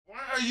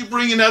are you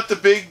bringing out the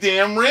big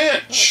damn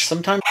wrench?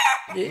 Sometimes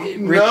it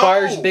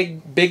requires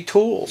big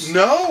tools.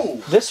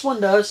 No. This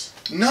one does.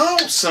 No,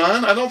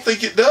 son, I don't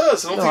think it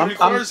does. I don't think it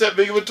requires that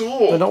big of a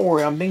tool. No, don't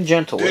worry, I'm being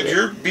gentle with it. Dude,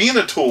 you're being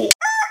a tool.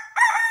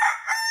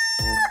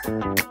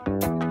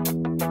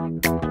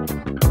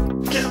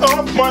 Get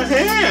off my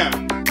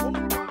hand!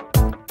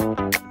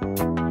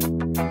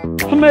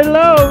 My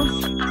love.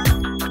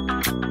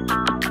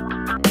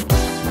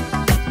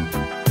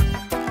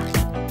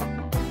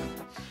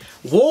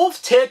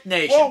 Wolftic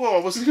Nation. Whoa,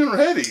 I wasn't even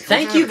ready.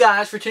 Thank you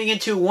guys for tuning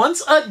into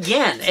once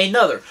again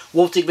another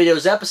Wolftic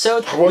Videos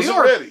episode. I wasn't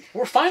ready.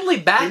 We're finally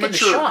back in the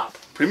shop.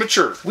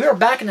 Premature. We are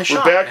back in the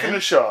shop. We're back in the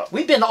shop.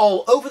 We've been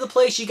all over the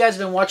place. You guys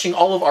have been watching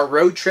all of our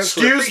road trips.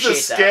 Excuse the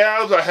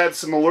scabs. I had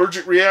some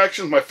allergic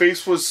reactions. My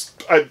face was...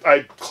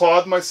 I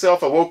clawed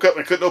myself. I woke up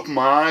and I couldn't open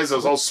my eyes. I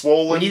was all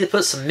swollen. We need to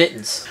put some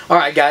mittens.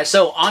 Alright guys,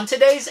 so on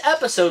today's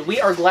episode, we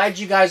are glad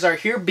you guys are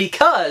here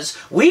because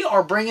we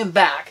are bringing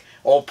back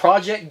old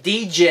Project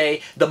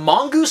DJ, the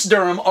Mongoose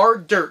Durham, our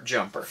dirt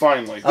jumper.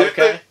 Finally.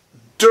 Okay.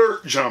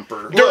 Dirt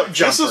jumper. Look,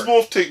 this is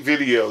Wolftic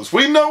Videos.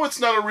 We know it's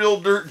not a real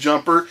dirt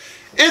jumper.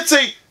 It's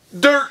a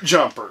dirt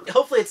jumper.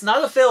 Hopefully it's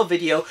not a fail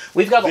video.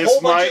 We've got a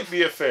whole bunch of... This might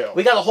be a fail.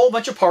 We got a whole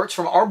bunch of parts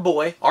from our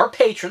boy, our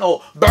patron,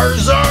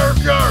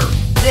 Berserker.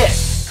 Nick.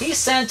 He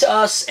sent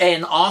us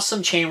an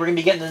awesome chain. We're going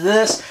to be getting into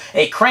this.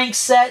 A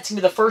crankset. It's going to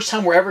be the first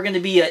time we're ever going to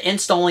be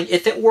installing,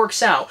 if it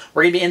works out,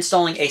 we're going to be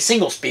installing a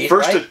single speed.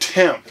 First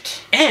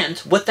attempt. And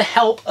with the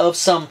help of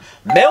some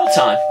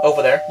Mailtime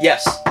over there.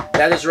 Yes,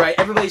 that is right.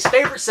 Everybody's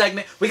favorite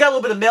segment. We got a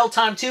little bit of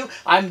Mailtime too.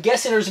 I'm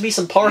guessing there's going to be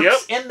some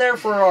parts in there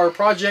for our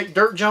Project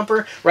Dirt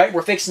Jumper. Right?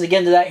 We're fixing to get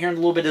into that here in a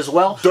little bit as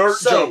well.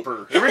 Dirt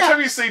Jumper. Every time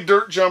you say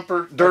Dirt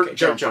Jumper, Dirt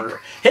Jumper.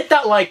 Hit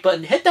that like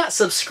button. Hit that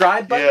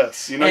subscribe button.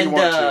 Yes, you know you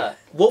want to.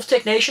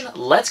 Wolftic Nation,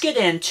 let's get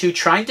into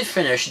trying to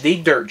finish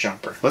the dirt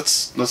jumper.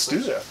 Let's do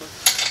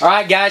that. All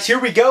right, guys,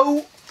 here we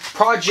go.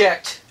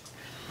 Project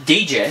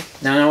DJ.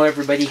 Now I know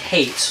everybody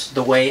hates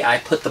the way I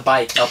put the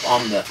bike up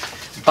on the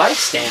bike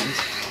stand,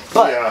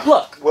 but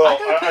look, well, I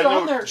gotta put it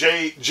on there.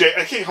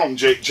 I can't call him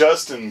Jake.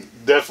 Justin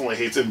definitely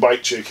hates it.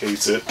 Bike Chick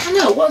hates it. I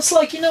know. Well, it's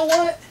like, you know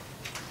what?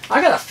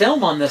 I got to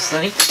film on this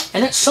thing,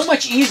 and it's so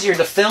much easier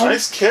to film.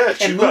 Nice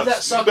catch. And move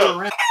that sucker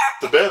around.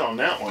 The bed on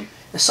that one.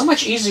 It's so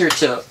much easier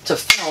to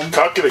film.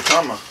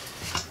 Kakita-kama.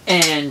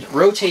 And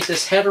rotate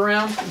this head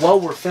around while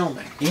we're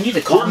filming. You need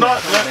to calm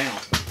that down.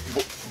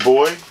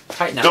 Boy,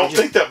 don't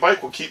think that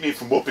bike will keep me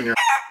from whooping your...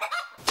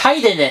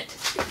 Tighten it.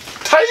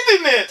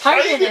 Tighten it.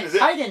 Tighten it.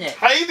 Tighten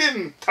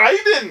it.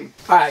 Tighten.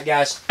 Alright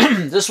guys,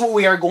 this is what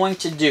we are going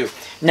to do.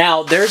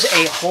 Now, there's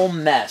a whole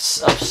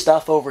mess of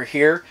stuff over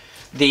here.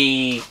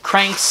 The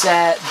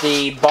crankset,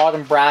 the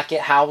bottom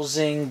bracket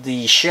housing,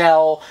 the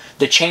shell,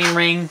 the chain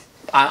ring.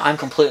 I'm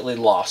completely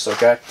lost,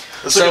 okay?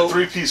 It's like a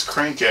three-piece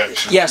crank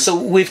action. Yeah, so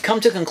we've come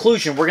to a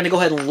conclusion. We're going to go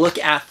ahead and look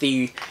at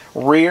the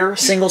rear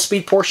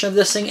single-speed portion of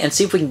this thing and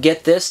see if we can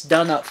get this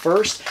done up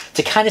first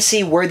to kind of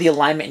see where the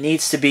alignment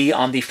needs to be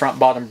on the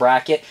front-bottom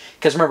bracket.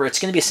 Because remember, it's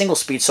going to be a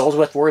single-speed, so all we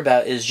have to worry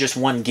about is just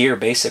one gear,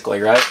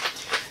 basically, right?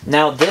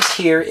 Now, this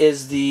here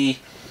is the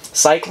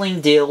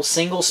Cycling Deal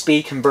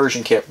single-speed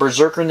conversion kit.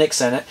 Berserker Nick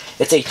sent it.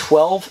 It's a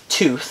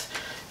 12-tooth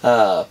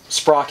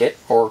sprocket,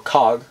 or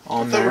cog,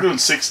 on there. I thought we were doing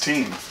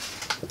 16.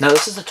 Now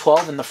this is a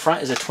 12 and the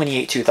front is a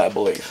 28 tooth, I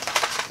believe.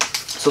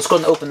 So let's go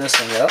ahead and open this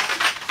thing up.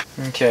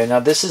 Okay, now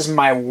this is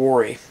my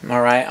worry.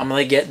 Alright, I'm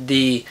going to get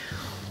the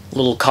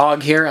little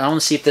cog here. And I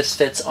want to see if this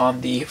fits on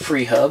the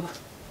free hub.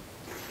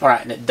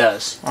 Alright, and it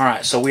does.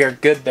 Alright, so we are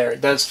good there. It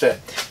does fit.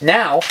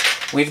 Now,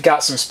 we've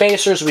got some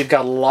spacers. We've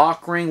got a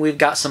lock ring. We've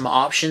got some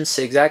options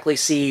to exactly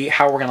see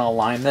how we're going to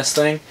align this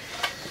thing.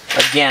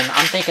 Again,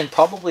 I'm thinking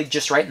probably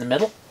just right in the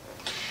middle.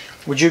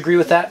 Would you agree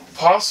with that?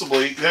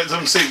 Possibly. That's what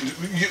I'm saying.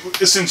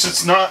 Since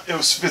it's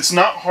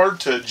not hard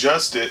to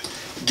adjust it,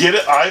 get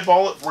it,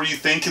 eyeball it where you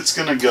think it's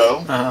going to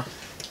go.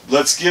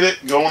 Let's get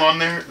it going on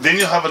there. Then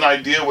you'll have an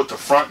idea what the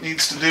front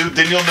needs to do.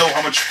 Then you'll know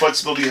how much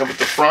flexibility you have with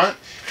the front,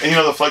 and you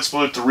know the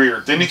flexibility at the rear.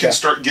 Then you can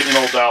start getting it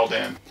all dialed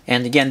in.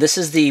 And again, this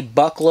is the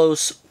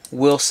Bucklos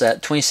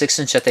Wheelset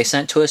 26-inch that they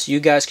sent to us. You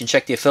guys can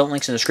check the affiliate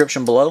links in the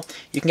description below.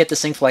 You can get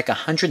this thing for like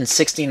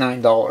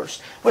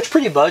 $169, which is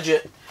pretty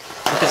budget.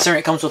 Considering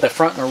it comes with a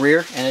front and a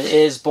rear, and it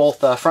is both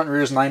front and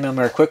rear is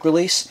 9mm quick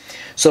release.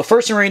 So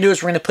first thing we're going to do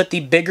is we're going to put the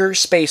bigger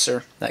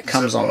spacer that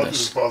comes on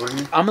this.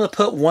 I'm going to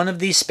put one of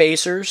these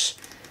spacers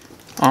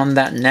on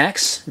that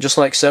next, just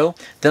like so.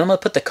 Then I'm going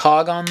to put the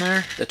cog on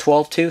there, the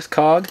 12-tooth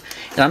cog,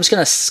 and I'm just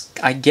going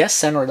to, I guess,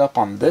 center it up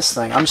on this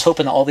thing. I'm just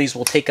hoping that all these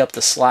will take up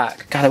the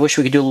slack. God, I wish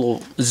we could do a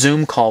little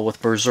Zoom call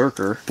with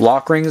Berserker.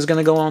 Lockring is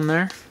going to go on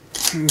there.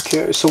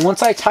 Okay, so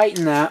once I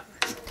tighten that,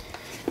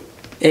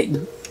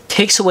 it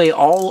takes away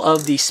all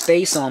of the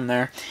space on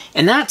there,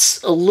 and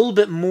that's a little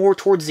bit more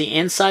towards the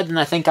inside than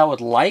I think I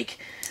would like,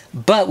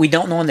 but we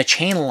don't know on the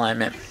chain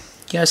alignment.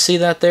 You guys see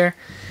that there?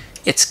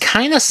 It's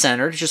kind of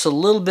centered, just a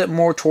little bit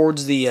more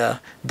towards the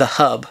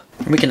hub.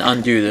 We can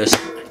undo this.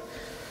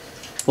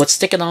 Let's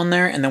stick it on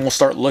there, and then we'll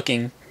start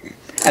looking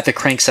at the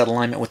crankset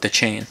alignment with the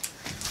chain.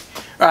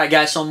 Alright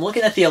guys, so I'm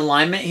looking at the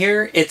alignment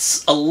here.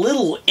 It's a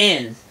little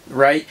in,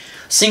 right?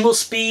 Single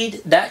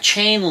speed, that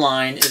chain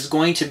line is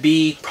going to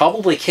be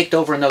probably kicked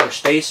over another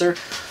spacer.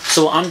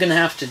 So what I'm gonna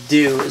have to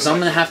do is I'm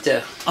gonna have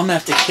to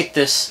kick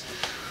this,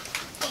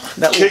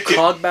 that little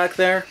cog back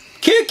there.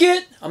 Kick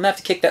it! I'm gonna have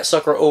to kick that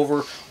sucker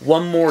over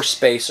one more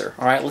spacer.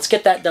 Alright, let's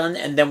get that done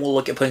and then we'll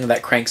look at putting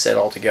that crankset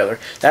all together.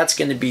 That's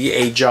gonna be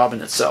a job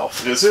in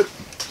itself. Is it?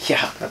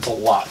 Yeah, that's a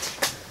lot.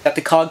 Got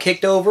the cog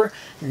kicked over.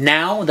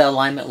 Now the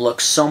alignment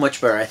looks so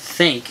much better. I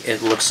think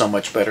it looks so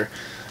much better.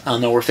 I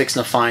don't know, we're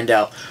fixing to find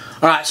out.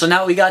 Alright, so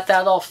now we got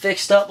that all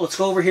fixed up. Let's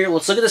go over here.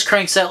 Let's look at this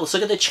crankset. Let's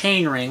look at the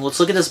chain ring. Let's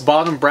look at this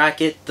bottom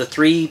bracket, the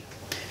three...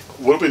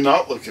 What are we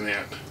not looking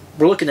at?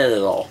 We're looking at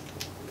it all.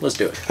 Let's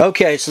do it.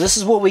 Okay, so this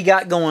is what we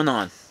got going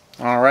on.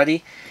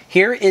 Alrighty.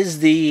 Here is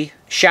the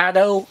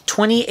Shadow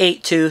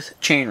 28 tooth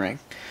chain ring.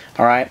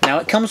 Alright, now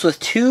it comes with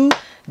two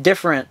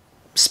different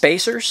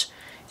spacers.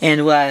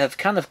 And what I have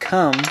kind of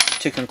come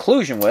to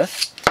conclusion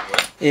with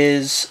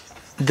is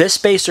this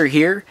spacer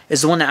here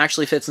is the one that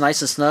actually fits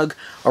nice and snug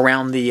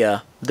around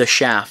the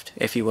shaft,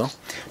 if you will.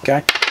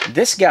 Okay.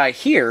 This guy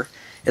here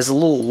is a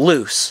little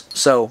loose,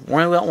 so we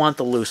don't want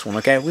the loose one.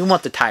 Okay, we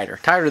want the tighter.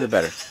 Tighter the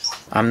better.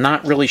 I'm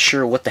not really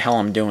sure what the hell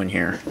I'm doing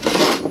here.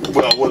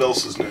 Well, what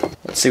else is new?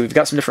 Let's see. We've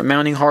got some different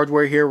mounting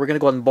hardware here. We're gonna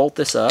go ahead and bolt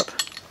this up.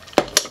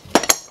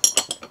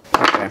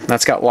 Okay,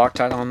 that's got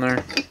Loctite on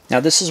there. Now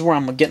this is where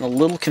I'm getting a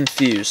little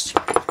confused.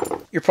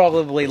 You're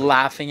probably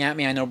laughing at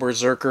me. I know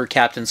Berserker,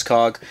 Captain's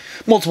Cog.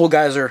 Multiple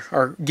guys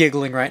are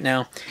giggling right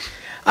now.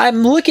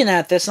 I'm looking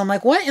at this, and I'm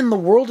like, what in the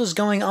world is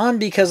going on?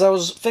 Because I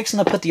was fixing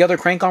to put the other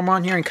crank arm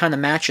on here and kind of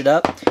match it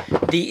up.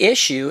 The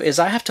issue is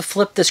I have to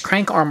flip this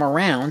crank arm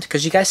around,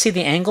 because you guys see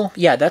the angle?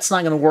 Yeah, that's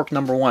not going to work,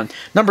 number one.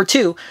 Number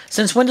two,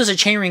 since when does a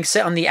chainring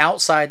sit on the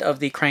outside of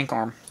the crank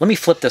arm? Let me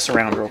flip this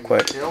around real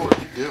quick. What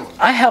are you doing?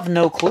 I have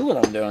no clue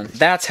what I'm doing.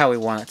 That's how we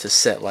want it to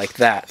sit, like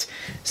that.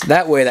 So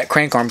that way that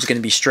crank arm is going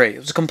to be straight. It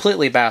was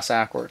completely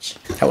bass-backwards.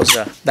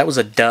 That was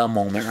a duh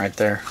moment right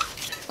there.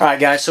 Alright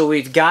guys, so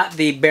we've got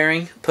the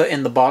bearing put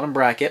in the bottom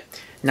bracket.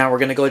 Now we're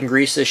going to go ahead and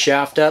grease this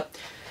shaft up.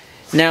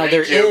 Now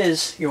you're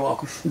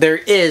welcome, there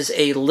is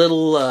a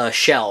little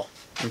shell.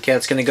 Okay,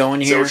 that's going to go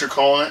in here. Is that what you're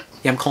calling it?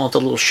 Yeah, I'm calling it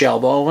the little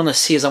shell. But what I want to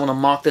see is I want to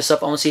mock this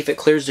up. I want to see if it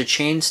clears the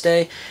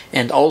chainstay.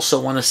 And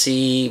also want to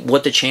see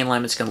what the chain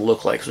alignment's going to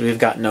look like. So we've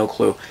got no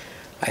clue.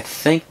 I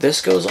think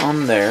this goes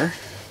on there.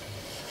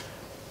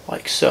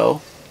 Like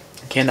so.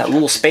 Okay, and that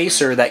little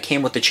spacer that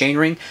came with the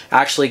chainring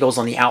actually goes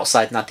on the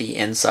outside, not the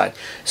inside.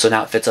 So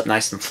now it fits up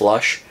nice and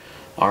flush.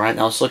 Alright,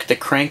 now let's look at the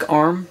crank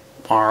arm.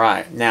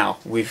 Alright, now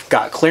we've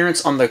got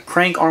clearance on the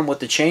crank arm with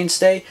the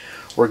chainstay.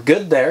 We're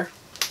good there.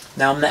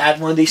 Now I'm going to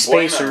add one of these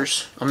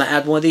spacers.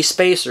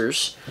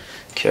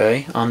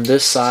 Okay, on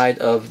this side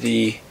of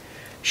the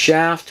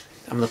shaft.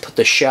 I'm going to put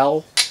the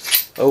shell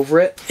over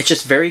it. It's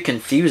just very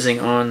confusing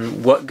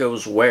on what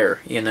goes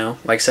where, you know.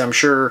 Like I said, I'm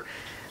sure...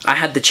 I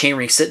had the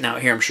chainring sitting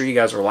out here. I'm sure you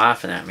guys were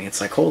laughing at me.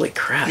 It's like, holy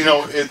crap. You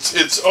know,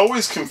 it's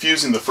always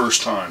confusing the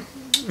first time.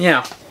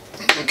 Yeah.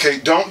 Okay,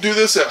 don't do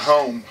this at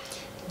home.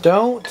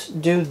 Don't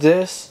do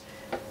this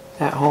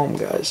at home,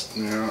 guys.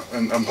 Yeah,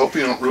 and I'm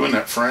hoping you don't ruin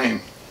that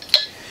frame.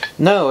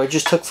 No, it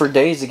just took for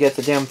days to get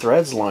the damn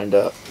threads lined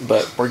up.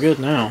 But we're good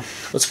now.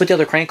 Let's put the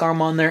other crank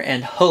arm on there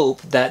and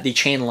hope that the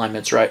chain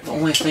alignment's right. The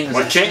only thing is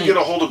I can't get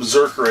a hold of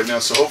Berserker right now,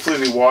 so hopefully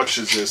when he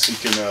watches this, he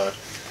can...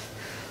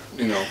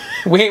 you know.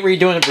 We ain't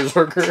redoing a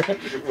Berserker.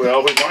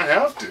 Well, we might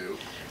have to.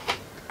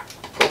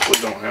 Hopefully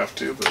don't have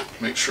to, but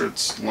make sure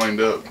it's lined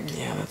up.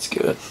 Yeah, that's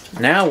good.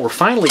 Now we're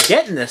finally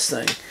getting this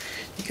thing.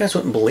 You guys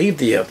wouldn't believe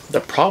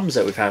the problems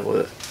that we've had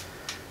with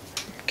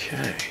it.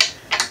 Okay.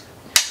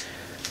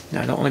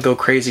 Now I don't want to go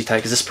crazy tight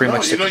because this is pretty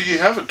much... You know, you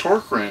have a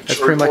torque wrench. That's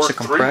pretty much the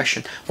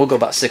compression. We'll go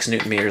about 6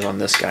 Newton meters on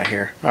this guy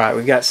here. Alright,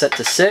 we've got set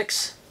to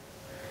 6.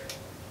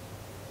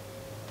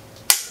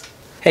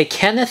 Hey,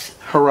 Kenneth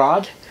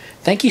Harrod.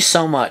 Thank you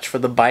so much for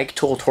the bike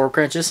tool torque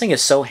wrench. This thing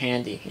is so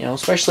handy, you know,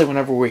 especially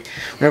whenever we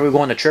go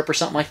on a trip or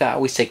something like that. I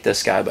always take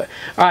this guy. But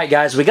all right,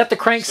 guys, we got the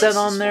crankset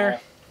on there.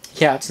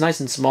 Yeah, it's nice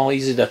and small,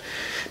 easy to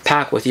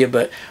pack with you.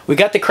 But we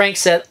got the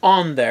crankset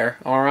on there.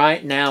 All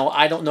right, now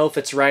I don't know if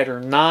it's right or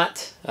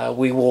not.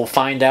 We will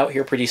find out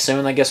here pretty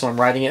soon, I guess, when I'm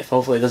riding it.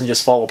 Hopefully it doesn't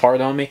just fall apart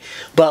on me.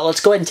 But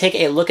let's go ahead and take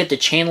a look at the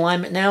chain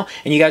alignment now.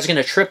 And you guys are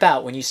going to trip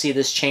out when you see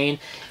this chain.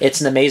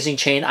 It's an amazing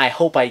chain. I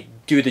hope I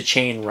do the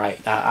chain right.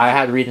 I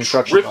had to read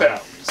instructions. Rip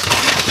out.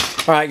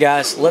 Alright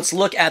guys, let's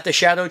look at the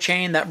shadow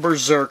chain that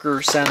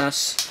Berserker sent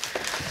us.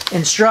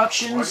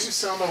 Instructions. Why do you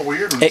sound all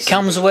weird when it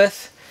comes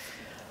with...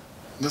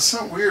 That's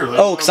not weird.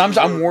 Oh, because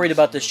I'm worried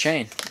about this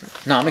chain.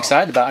 No, I'm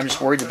excited about it. I'm just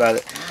worried about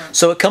it.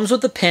 So it comes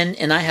with a pin,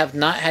 and I have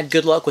not had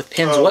good luck with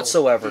pins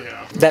whatsoever.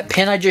 Yeah. That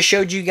pin I just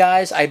showed you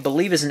guys, I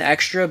believe is an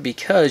extra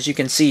because you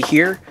can see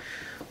here,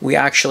 we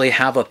actually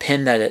have a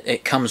pin that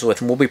it comes with,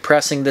 and we'll be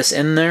pressing this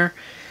in there.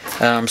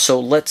 So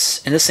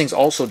let's, and this thing's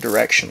also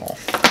directional.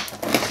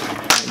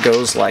 It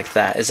goes like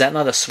that. Is that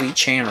not a sweet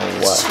chain or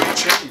what? Sweet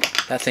chain.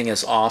 That thing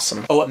is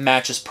awesome. Oh, it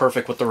matches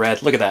perfect with the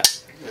red. Look at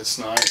that. It's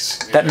nice.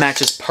 That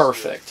matches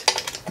perfect.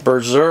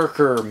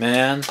 Berserker,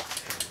 man.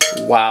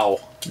 Wow,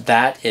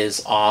 that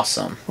is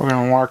awesome. We're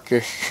gonna mark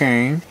this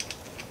chain.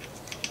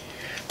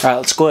 Alright,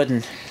 let's go ahead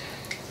and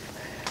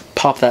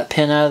pop that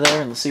pin out of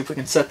there and let's see if we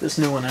can set this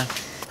new one in.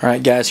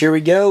 Alright guys, here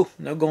we go.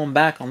 No going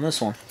back on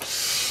this one.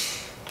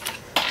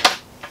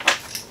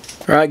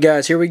 Alright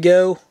guys, here we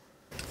go.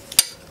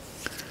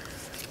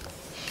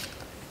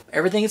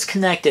 Everything is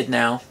connected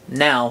now.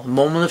 Now,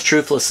 moment of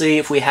truth. Let's see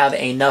if we have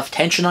enough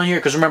tension on here.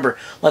 Because remember,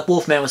 like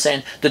Wolfman was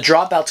saying, the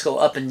dropouts go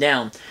up and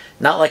down.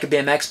 Not like a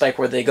BMX bike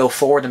where they go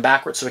forward and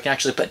backwards. So we can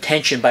actually put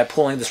tension by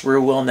pulling this rear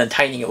wheel and then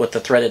tightening it with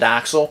the threaded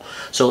axle.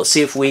 So let's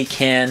see if we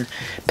can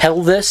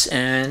pedal this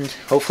and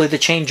hopefully the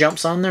chain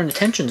jumps on there and the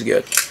tension's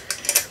good.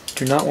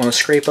 Do not want to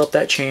scrape up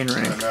that chain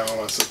ring. I know,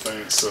 that's the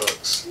thing. It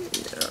sucks.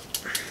 Yeah.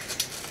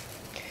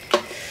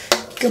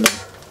 Come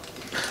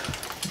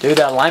on. Dude,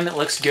 that alignment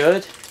looks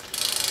good.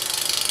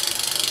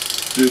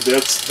 Dude, you're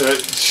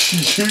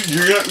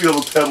not gonna be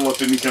able to pedal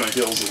up any kind of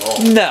hills at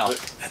all. No,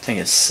 that thing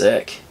is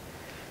sick.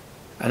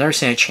 I've never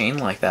seen a chain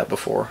like that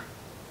before.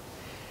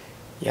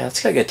 Yeah,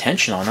 it's got good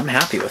tension on. I'm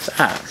happy with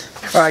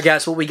that. All right,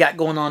 guys, what we got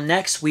going on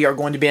next? We are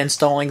going to be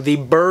installing the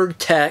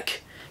Burgtec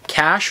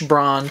Cash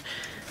Braun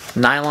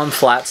nylon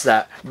flats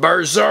that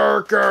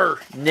Berserker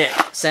Nick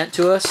sent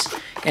to us,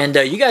 and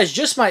you guys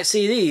just might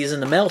see these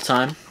in the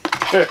Mailtime.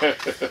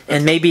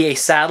 And maybe a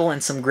saddle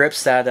and some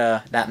grips that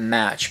that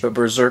match. But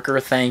Berserker,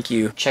 thank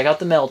you. Check out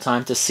the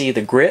Mailtime to see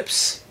the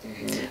grips,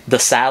 the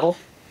saddle.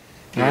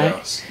 Right?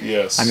 Yes,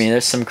 yes. I mean,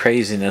 there's some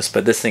craziness,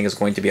 but this thing is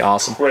going to be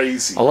awesome.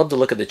 Crazy. I love the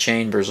look of the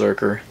chain,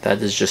 Berserker.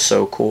 That is just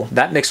so cool.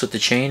 That mixed with the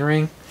chain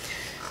ring,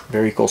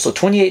 very cool. So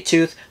 28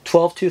 tooth,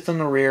 12 tooth on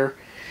the rear.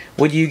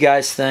 What do you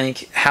guys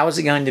think? How is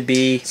it going to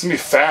be? It's going to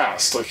be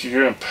fast. Like,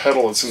 you're going to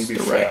pedal, it's going to be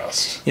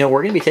fast. You know,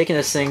 we're going to be taking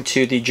this thing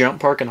to the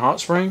jump park in Hot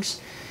Springs.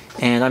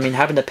 And I mean,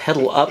 having to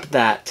pedal up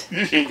that.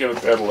 You ain't gonna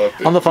pedal up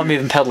it. I don't know if I'm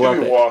even pedal up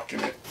it. Walking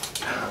it.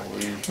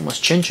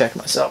 Almost chin check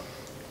myself.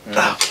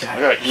 Yeah. Okay. I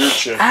got ear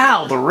check.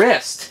 Ow, the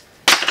wrist.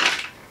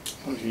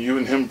 You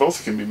and him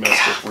both can be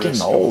messed up.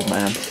 Getting old,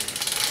 man.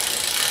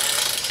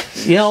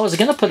 You know, I was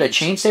gonna put a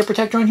chainstay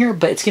protector on here,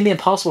 but it's gonna be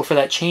impossible for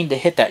that chain to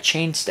hit that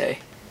chainstay.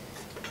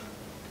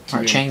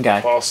 Alright, chain guy.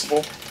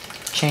 Possible.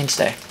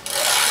 Chainstay.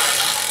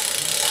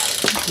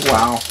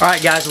 Wow.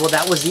 Alright guys, well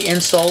that was the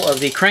install of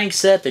the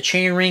crankset, the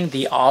chain ring,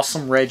 the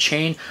awesome red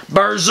chain.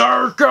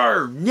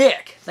 Berserker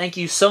Nick! Thank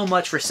you so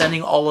much for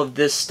sending all of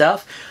this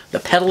stuff. The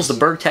pedals, the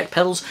Burgtec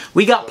pedals.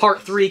 We got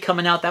part 3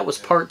 coming out. That was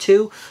part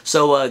 2.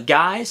 So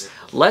guys,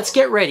 let's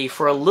get ready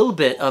for a little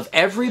bit of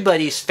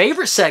everybody's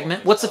favorite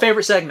segment. What's the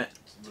favorite segment?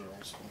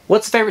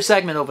 What's the favorite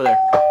segment over there?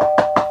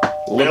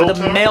 A little bit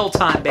of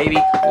Mailtime, baby.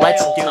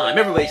 Let's do it.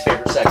 Everybody's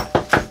favorite segment.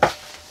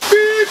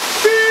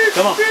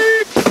 Come on.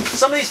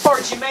 Some of these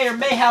parts you may or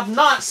may have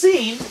not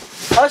seen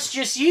us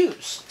just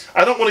use.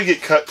 I don't want to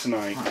get cut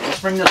tonight. Right,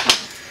 let's bring this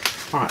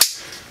one.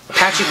 Alright.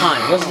 Patchy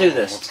Pine, let's do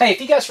this. Hey,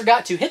 if you guys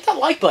forgot to, hit that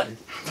like button.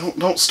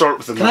 Don't start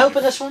with the Can I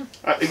open this one?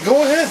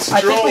 Go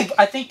ahead.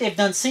 I think they've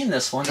done seen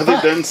this one. Have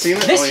they done seen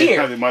it? This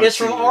here is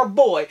from our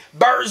boy,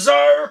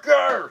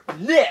 Berserker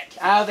Nick.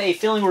 I have a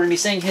feeling we're going to be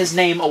saying his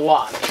name a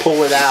lot.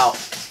 Pull it out.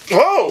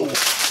 Oh!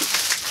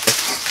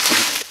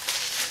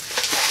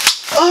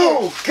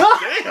 Oh, God!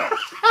 Damn!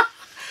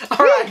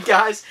 Alright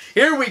guys,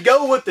 here we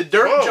go with the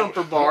dirt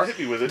jumper bar. Hit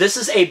me with it. This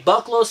is a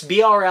Bucklos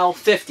BRL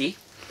 50.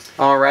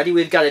 Alrighty,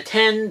 we've got a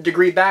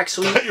 10-degree back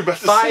sweep,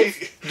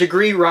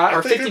 5-degree rise,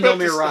 or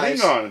 50mm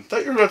rise. Hang on, I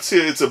thought you were about to say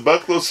it's a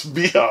Bucklos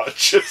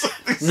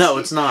biatch. No,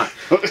 it's not.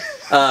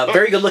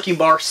 Very good looking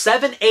bar,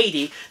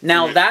 780.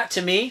 Now that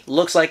to me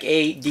looks like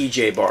a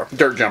DJ bar,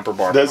 dirt jumper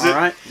bar. Does it?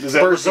 Right? Does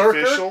that Berserker,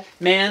 look official?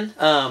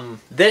 Man,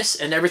 this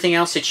and everything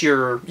else that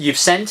you've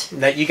sent,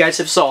 that you guys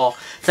have saw,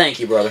 thank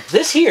you, brother.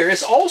 This here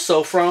is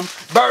also from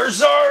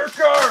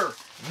Berserker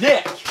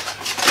Nick.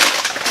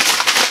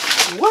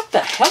 What the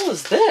hell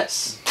is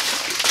this?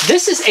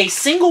 This is a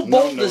single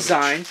bolt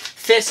design,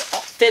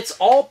 fits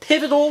all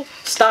pivotal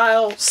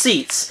style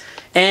seats.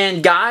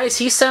 And guys,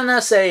 he sent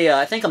us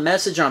I think a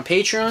message on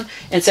Patreon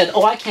and said,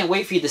 "Oh, I can't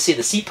wait for you to see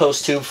the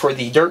Seatpost tube for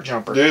the dirt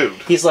jumper." Dude,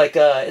 he's like,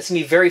 "It's gonna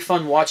be very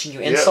fun watching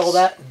you install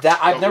that.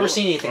 I've never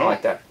seen anything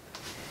like that.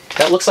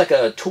 That looks like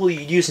a tool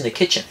you'd use in the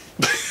kitchen."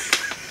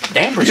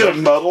 Damn, you get a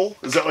muddle?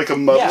 Is that like a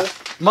muddle? Yeah,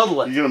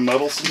 muddle it. You get a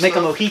muddle? Some Make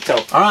stuff? a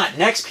mojito. All right,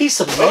 next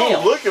piece of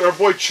mail. Oh, look at our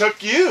boy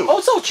Chuck U.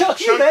 Oh, so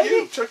Chuck U,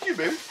 baby. Chuck U,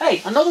 baby.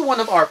 Hey, another one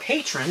of our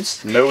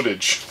patrons.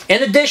 Notage.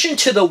 In addition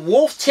to the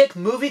Wolf Tick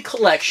movie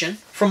collection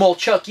from old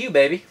Chuck U,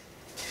 baby.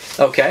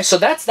 Okay, so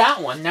that's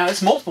that one. Now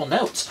it's multiple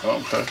notes.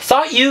 Okay.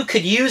 Thought you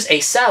could use a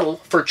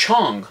saddle for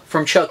Chong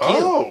from Chuck U.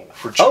 Oh,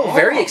 for Chong. Oh,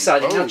 very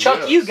exciting. Now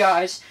Chuck U,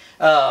 guys,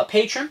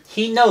 patron,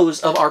 he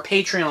knows of our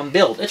Patreon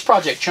build. It's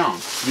Project Chong.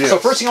 Yes. So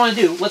first thing I want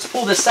to do, let's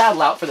pull this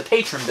saddle out for the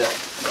patron build.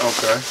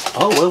 Okay.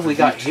 Oh, what have we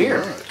got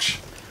here?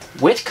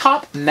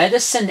 Whitcop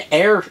Medicine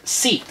Air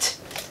Seat.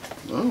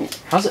 Oh.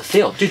 How's it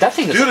feel? Dude, that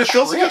thing is it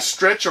feels like a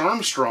Stretch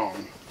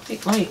Armstrong.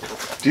 Let me,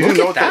 do you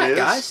know what that is?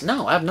 Guys?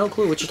 No, I have no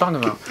clue what you're talking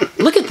about.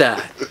 Look at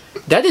that.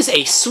 That is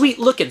a sweet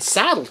looking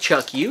saddle,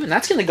 Chuck U, and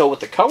that's going to go with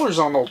the colors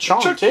on old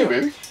Chong, Chuck too. U,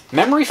 baby.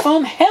 Memory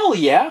foam? Hell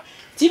yeah.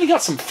 It's even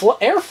got some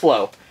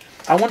airflow.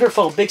 I wonder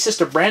if Big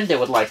Sister Brandon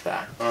would like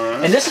that. All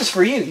right. And this is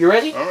for you. You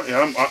ready? All right,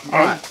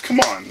 yeah, come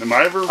on. Am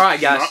I ever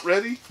not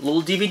ready?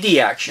 Little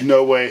DVD action.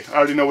 No way. I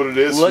already know what it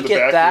is. Look from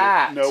the at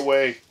back that. No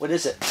way. What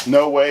is it?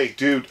 No way.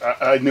 Dude,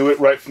 I knew it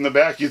right from the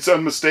back. It's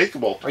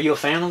unmistakable. Are you a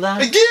fan of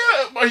that?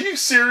 Yeah. Are you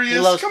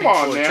serious? Come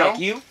on now. Chuck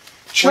you?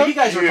 Well, you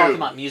guys were talking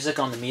about music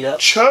on the meetup.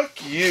 Chuck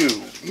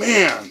you.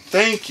 Man,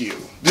 thank you.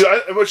 Dude,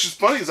 what's just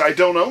funny is I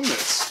don't own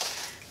this.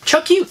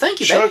 Chuck you.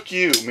 Thank you, baby. Chuck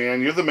you,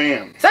 man. You're the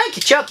man. Thank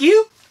you, Chuck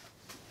you.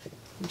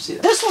 Let me see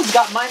that. This one's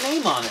got my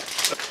name on it.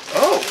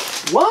 Oh.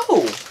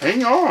 Whoa.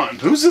 Hang on.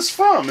 Who's this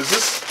from?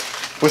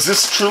 Was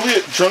this truly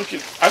a drunken...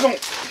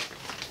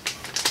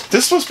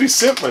 This must be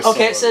sent by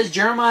somebody. Okay, it says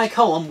Jeremiah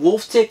Cullum,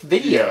 Wolftick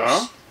Videos.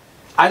 Yeah.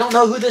 I don't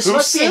know who this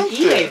must be an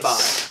eBay buy.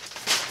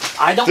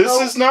 I don't know.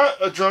 This is not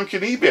a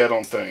drunken eBay, I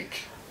don't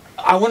think.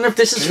 I wonder if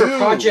this is for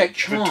Project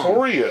Chong.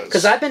 Victoria's.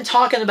 Because I've been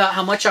talking about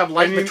how much I've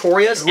liked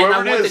Victoria's, and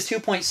I want the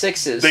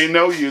 2.6s. They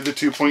know you, the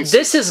 2.6.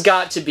 This has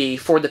got to be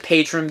for the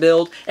Patron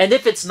build, and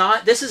if it's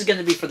not, this is going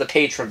to be for the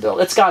Patron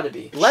build. It's got to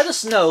be. Let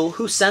us know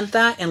who sent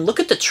that, and look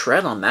at the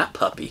tread on that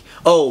puppy.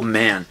 Oh,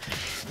 man.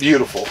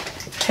 Beautiful.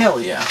 Hell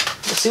yeah.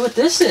 Let's see what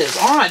this is.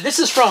 All right, this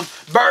is from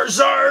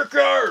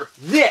Berserker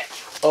Nick.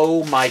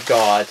 Oh, my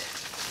God.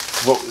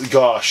 Well,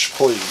 gosh,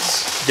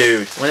 please.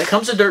 Dude, when it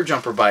comes to dirt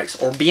jumper bikes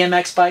or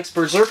BMX bikes,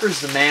 Berserker's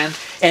the man.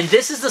 And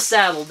this is the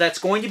saddle that's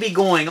going to be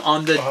going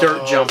on the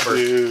dirt jumper.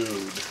 Dude.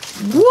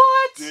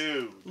 What?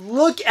 Dude.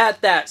 Look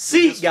at that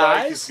seat, this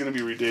guys. Bike is going to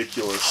be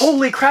ridiculous.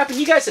 Holy crap, and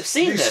you guys have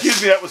seen this.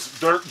 Excuse me, that was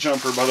dirt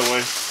jumper, by the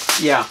way.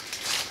 Yeah.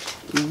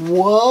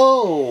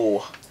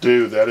 Whoa.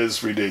 Dude, that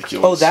is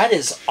ridiculous. Oh, that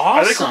is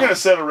awesome. I think we're going to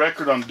set a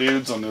record on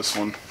dudes on this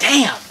one.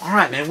 Damn. All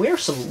right, man. We've got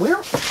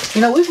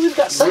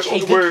such a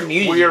good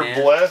community, We are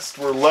blessed.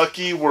 We're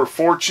lucky. We're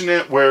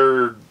fortunate.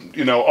 We're,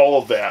 all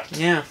of that.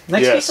 Yeah.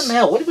 Next piece of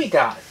mail. What do we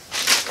got?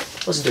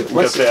 Let's do it.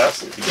 Let's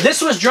see.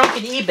 This was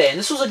drunken eBay, and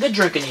this was a good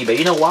drunken eBay.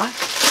 You know why?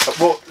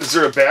 Well, is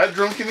there a bad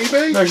drunken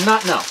eBay? There's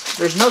not. No.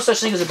 There's no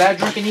such thing as a bad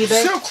drunken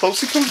eBay. See how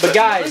close he comes. But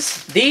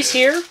guys, these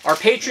here, our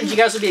patrons, you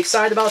guys will be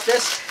excited about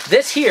this.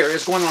 This here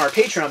is going on our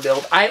Patreon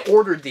build. I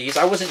ordered these.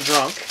 I wasn't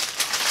drunk.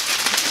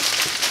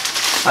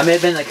 I may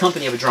have been in the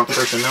company of a drunk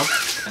person, though.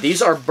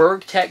 These are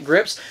Burgtec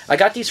grips. I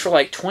got these for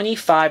like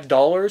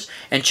 $25,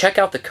 and check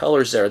out the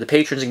colors there. The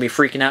patrons are going to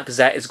be freaking out because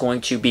that is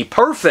going to be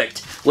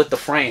perfect with the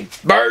frame.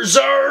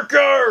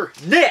 Berserker!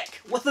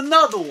 Nick with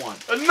another one.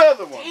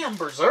 Another one. Damn,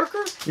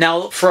 Berserker.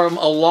 Now, from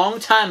a long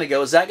time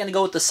ago, is that going to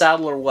go with the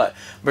saddle or what?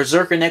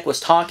 Berserker Nick was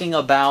talking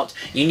about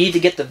you need to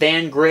get the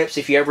Van grips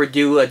if you ever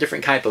do a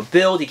different type of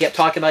build. He kept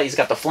talking about he's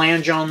got the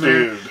flange on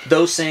there. Dude.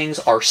 Those things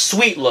are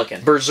sweet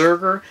looking.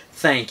 Berserker,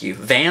 thank you.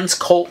 Van's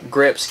Colt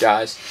grips,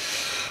 guys.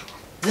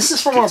 This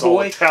is from our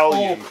boy,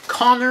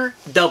 Connor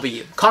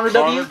W. Connor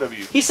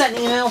W. He sent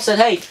an email and said,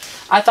 hey,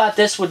 I thought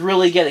this would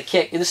really get a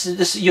kick.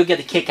 This you'll get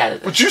a kick out of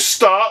this. Would you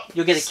stop?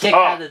 You'll get a kick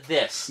out of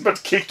this. I'm about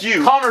to kick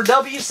you. Connor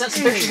W. sent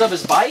some pictures of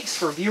his bikes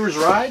for viewers'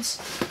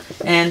 rides.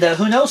 And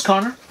who knows,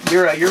 Connor?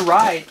 Your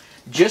ride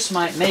just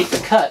might make the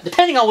cut,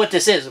 depending on what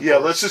this is. Yeah,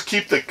 let's just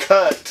keep the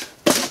cut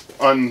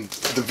on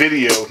the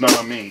video, not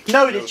on me.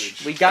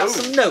 Notage. We got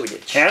some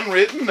notage.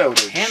 Handwritten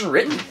notage.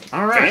 Handwritten.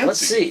 All right, let's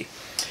see.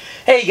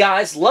 Hey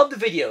guys, love the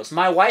videos.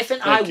 My wife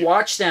and I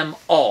watch them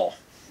all.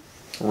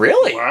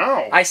 Really?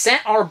 Wow. I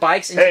sent our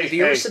bikes into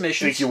viewer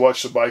submissions. Think you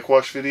watched the bike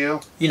wash video?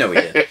 You know we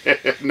did.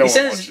 No, he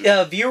sent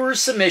his viewers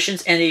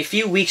submissions, and a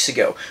few weeks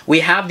ago,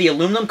 we have the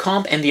aluminum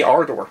comp and the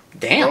Ardor.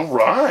 Damn. All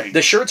right.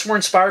 The shirts were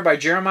inspired by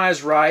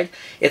Jeremiah's ride.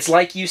 It's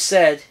like you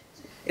said,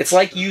 it's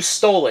like you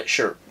stole it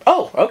shirt.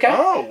 Oh, okay.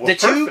 Oh, well, the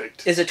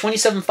perfect. tube is a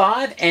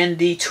 27.5, and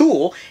the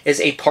tool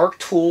is a Park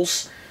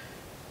Tools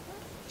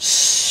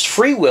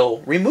free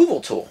wheel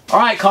removal tool. All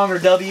right, Connor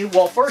W.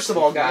 Well, first of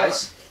all,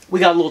 guys, we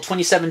got a little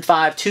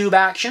 27.5 tube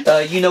action.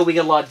 We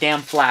got a lot of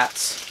damn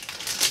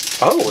flats.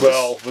 Oh,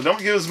 well, we don't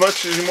get as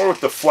much anymore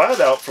with the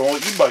flat out from all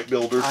the e-bike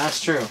builders.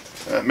 That's true.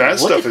 Man,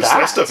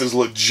 that stuff is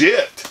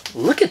legit.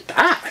 Look at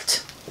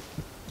that.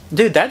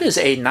 Dude, that is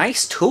a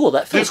nice tool.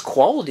 That feels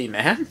quality,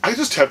 man. I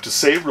just have to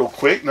say real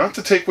quick, not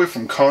to take away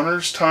from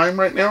Connor's time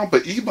right now,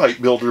 but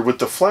e-bike builder with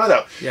the flat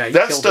out,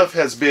 that stuff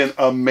has been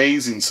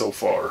amazing so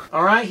far.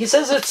 All right, he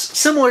says it's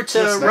similar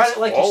to Ride It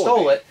Like You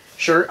Stole It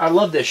shirt. I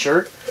love this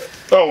shirt.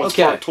 Oh, it's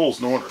Park Tools,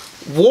 no wonder.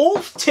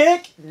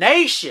 Wolftick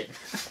Nation.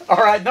 All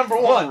right, number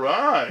one. All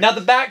right. Now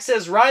the back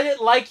says, ride it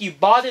like you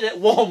bought it at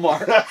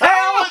Walmart.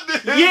 Hell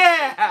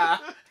yeah!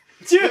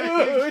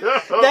 Dude,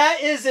 that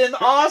is an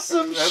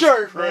awesome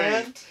shirt,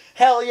 man.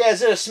 Hell yeah,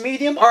 is it a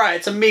medium? All right,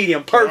 it's a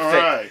medium. Perfect. All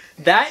right.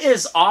 That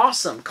is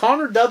awesome.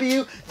 Connor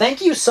W.,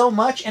 thank you so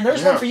much. And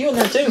there's one for you in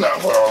there, too. No,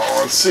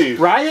 well, let's see.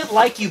 Ride it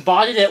like you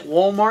bought it at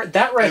Walmart.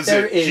 That right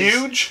there is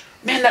huge.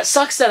 Man, that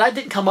sucks that I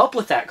didn't come up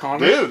with that,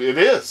 Connor. Dude, it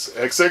is.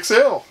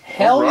 XXL.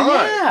 Hell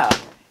yeah.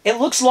 It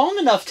looks long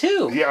enough,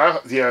 too. Yeah,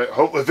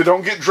 hope if it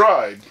don't get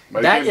dried.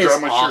 That is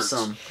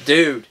awesome.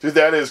 Dude. Dude,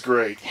 that is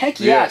great.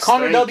 Heck yeah.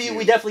 Connor W.,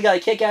 we definitely got a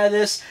kick out of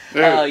this.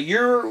 Dude,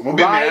 your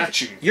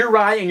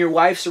ride and your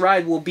wife's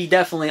ride will be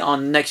definitely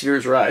on the next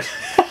viewer's ride.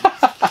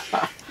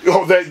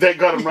 Oh, that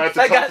got him right at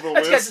the top of the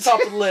list. That guy's at the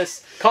top of the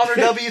list. Connor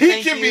W, he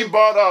thank you. can be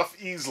bought off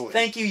easily.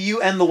 Thank you,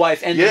 you and the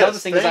wife. And the other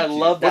thing is I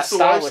love that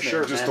style of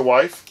shirt, Just man. the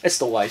wife? It's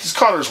the wife. It's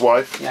Connor's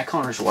wife. Yeah,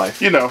 Connor's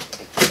wife. You know.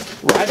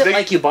 Ride it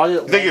like you bought it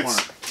at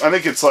Walmart. I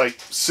think it's like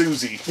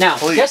Susie. Now,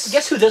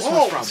 guess who this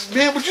one's from?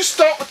 Man, would you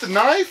stop with the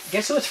knife?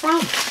 Guess who it's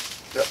from?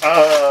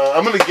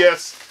 I'm going to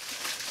guess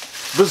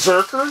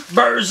Berserker?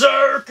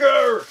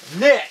 Berserker!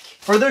 Nick!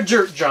 For their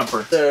jerk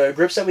jumper. The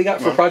grips that we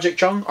got for Project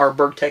Chung are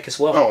Burgtec as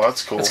well. Oh,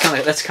 that's cool.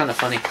 That's kind of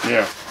funny.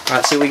 Yeah. All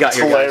right, see what we got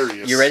here, hilarious.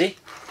 Guys. You ready?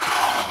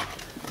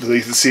 Do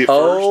they see it first?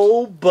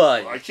 Oh,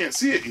 buddy. I can't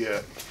see it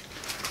yet.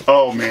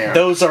 Oh, man.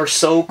 Those are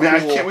so cool.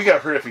 Man, we got to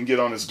hurry up and get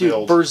on his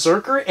build.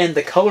 Berserker and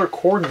the color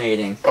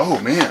coordinating. Oh,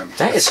 man.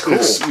 That is cool.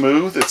 It's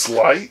smooth. It's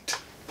light.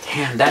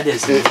 Damn, that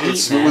is neat,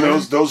 it's man.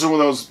 Those are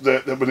one of those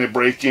that when they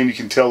break in, you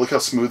can tell. Look how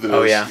smooth it is.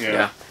 Oh,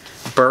 yeah.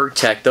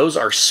 Burgtec. Those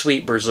are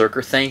sweet,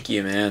 Berserker. Thank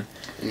you, man.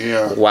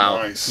 Yeah. Wow.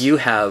 Nice. You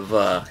have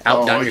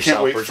outdone yourself, I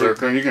can't wait Berserker.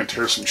 for it. You're going to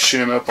tear some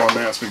shin up on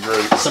that. It's going to be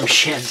great. Some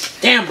shin.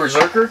 Damn,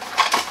 Berserker.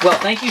 Well,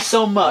 thank you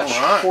so much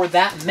for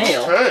that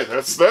mail. Okay,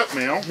 that's that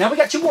mail. Now we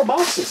got 2 more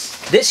boxes.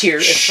 This here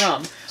is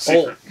from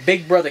old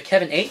Big Brother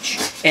Kevin H.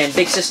 and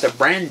Big Sister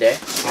Brande.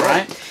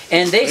 Right?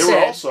 And they said,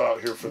 were also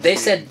out here for they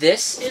said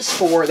this is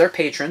for their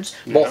patrons,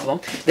 both of them.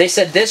 They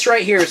said this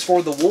right here is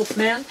for the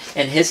Wolfman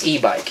and his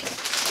e-bike.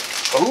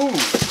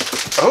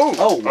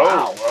 Oh,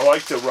 wow. I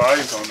like the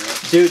rise on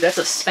that. Dude, that's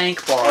a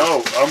spank bar.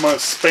 Oh, I'm going to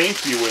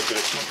spank you with it.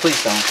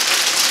 Please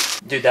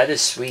don't. Dude, that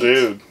is sweet.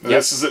 Dude,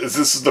 this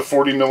is the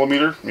 40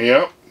 millimeter.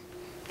 Yep.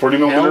 40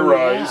 millimeter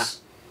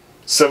rise.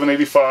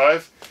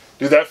 785.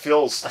 Dude, that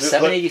feels... A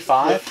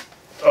 785?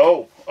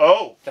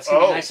 That's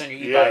going to be nice on your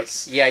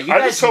e-bikes. Yeah, you guys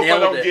nailed it. I just hope I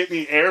don't get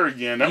any air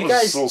again. That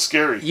was a little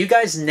scary. You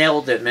guys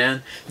nailed it,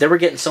 man. They were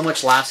getting so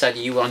much laughs out of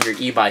you on your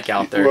e-bike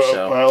out there.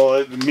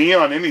 Me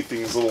on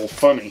anything is a little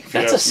funny.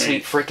 That's a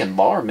sweet freaking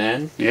bar,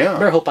 man. Yeah. I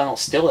better hope I don't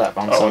steal that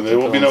on something. Oh, there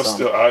will be no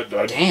steal.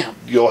 Damn.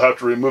 You'll have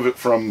to remove it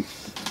from...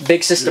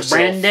 Big Sister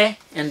Brande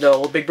and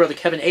old Big Brother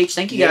Kevin H.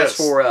 Thank you guys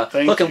for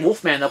hooking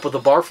Wolfman up with a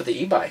bar for the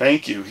e-bike.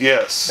 Thank you.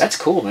 Yes. That's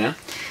cool, man.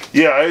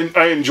 Yeah,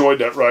 I enjoyed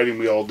that riding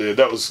we all did.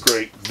 That was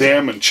great.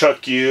 Them and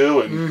Chuck U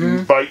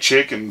and Bike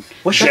Chick and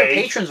Wish Jay. other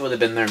patrons would have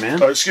been there,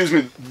 man. Excuse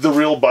me, the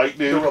real bike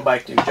dude. The real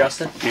bike dude,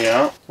 Justin.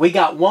 Yeah. We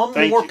got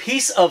one more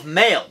piece of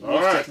mail,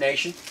 Wolftech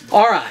Nation.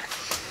 All right.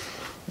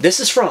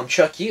 This is from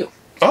Chuck U.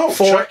 Oh,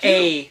 for Chuck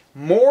a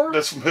more...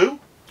 That's from who?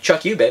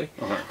 Chuck U, baby.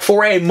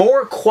 For a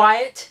more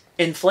quiet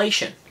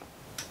inflation.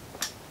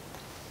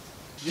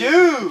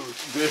 Dude.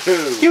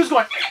 He was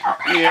going...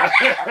 Yeah.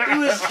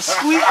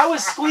 I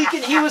was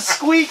squeaking. He was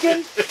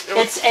squeaking.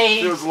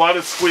 There was a lot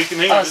of squeaking.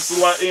 Hang on.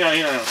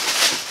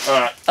 All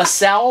right. A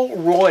Sal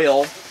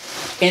Royal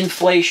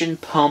inflation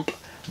pump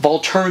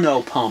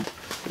Volturno pump.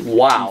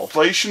 Wow.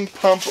 Inflation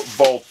pump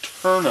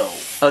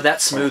Volturno. Oh,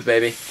 that's smooth,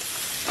 baby.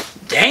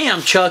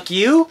 Damn, Chuck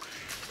U.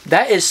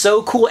 That is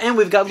so cool. And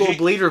we've got a little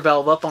bleeder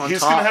valve up on top.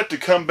 He's going to have to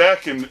come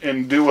back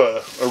and do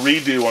a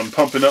redo on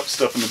pumping up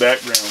stuff in the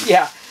background.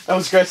 Yeah. That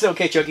was great.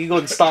 Okay, Chuck, you go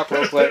ahead and stop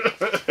real quick.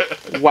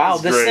 Wow,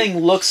 this thing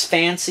looks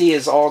fancy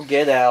as all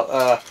get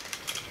out.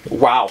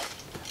 Wow.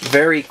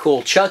 Very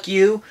cool. Chuck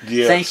U,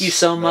 thank you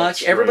so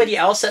much. Everybody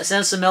else that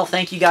sends some mail,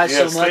 thank you guys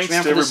so much,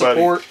 man, for the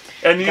support.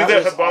 And you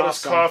that have bought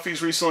us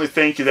coffees recently,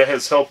 thank you. That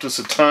has helped us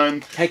a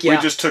ton. Heck yeah.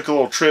 We just took a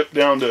little trip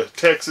down to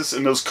Texas,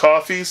 and those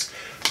coffees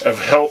have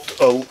helped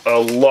a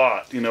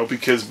lot, you know,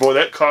 because, boy,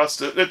 that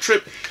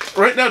trip,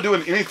 right now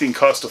doing anything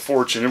costs a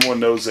fortune.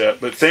 Everyone knows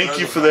that. But thank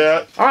you for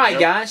that. All right,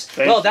 guys.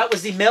 Well, that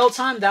was the mail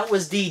time. That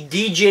was the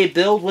DJ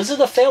build. Was it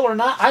a fail or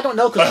not? I don't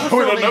know, because we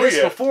were filming this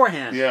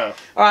beforehand. Yeah.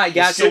 All right,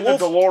 guys. So the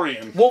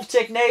DeLorean.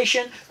 Wolftech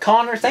Nation,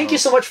 Connor, thank you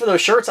so much for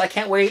those shirts. I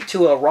can't wait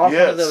to rock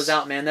one of those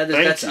out, man.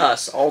 That's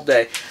us all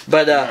day.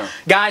 But,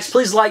 guys,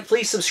 please like,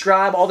 please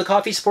subscribe. All the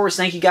coffee supporters,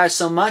 thank you guys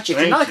so much. If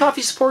you're not a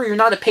coffee supporter, you're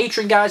not a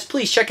patron, guys,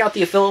 please check out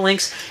the affiliate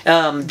links.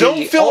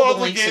 Don't feel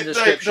obligated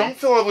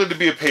to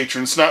be a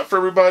patron. It's not for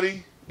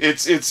everybody.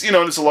 It's you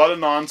know, there's a lot of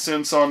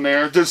nonsense on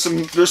there. There's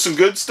some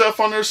good stuff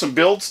on there, some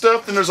build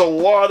stuff, and there's a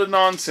lot of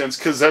nonsense,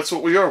 because that's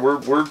what we are.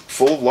 We're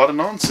full of a lot of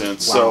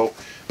nonsense. Wow. So,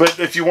 but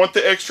if you want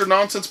the extra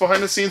nonsense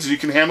behind the scenes, you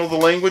can handle the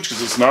language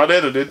because it's not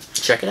edited.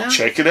 Check it out.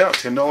 Check it out.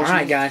 $10. All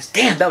right, guys.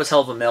 Damn, that was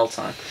hell of a mail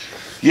time.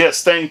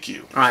 Yes, thank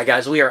you. All right,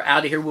 guys. We are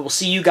out of here. We will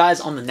see you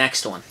guys on the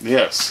next one.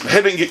 Yes. The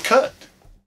head didn't get cut.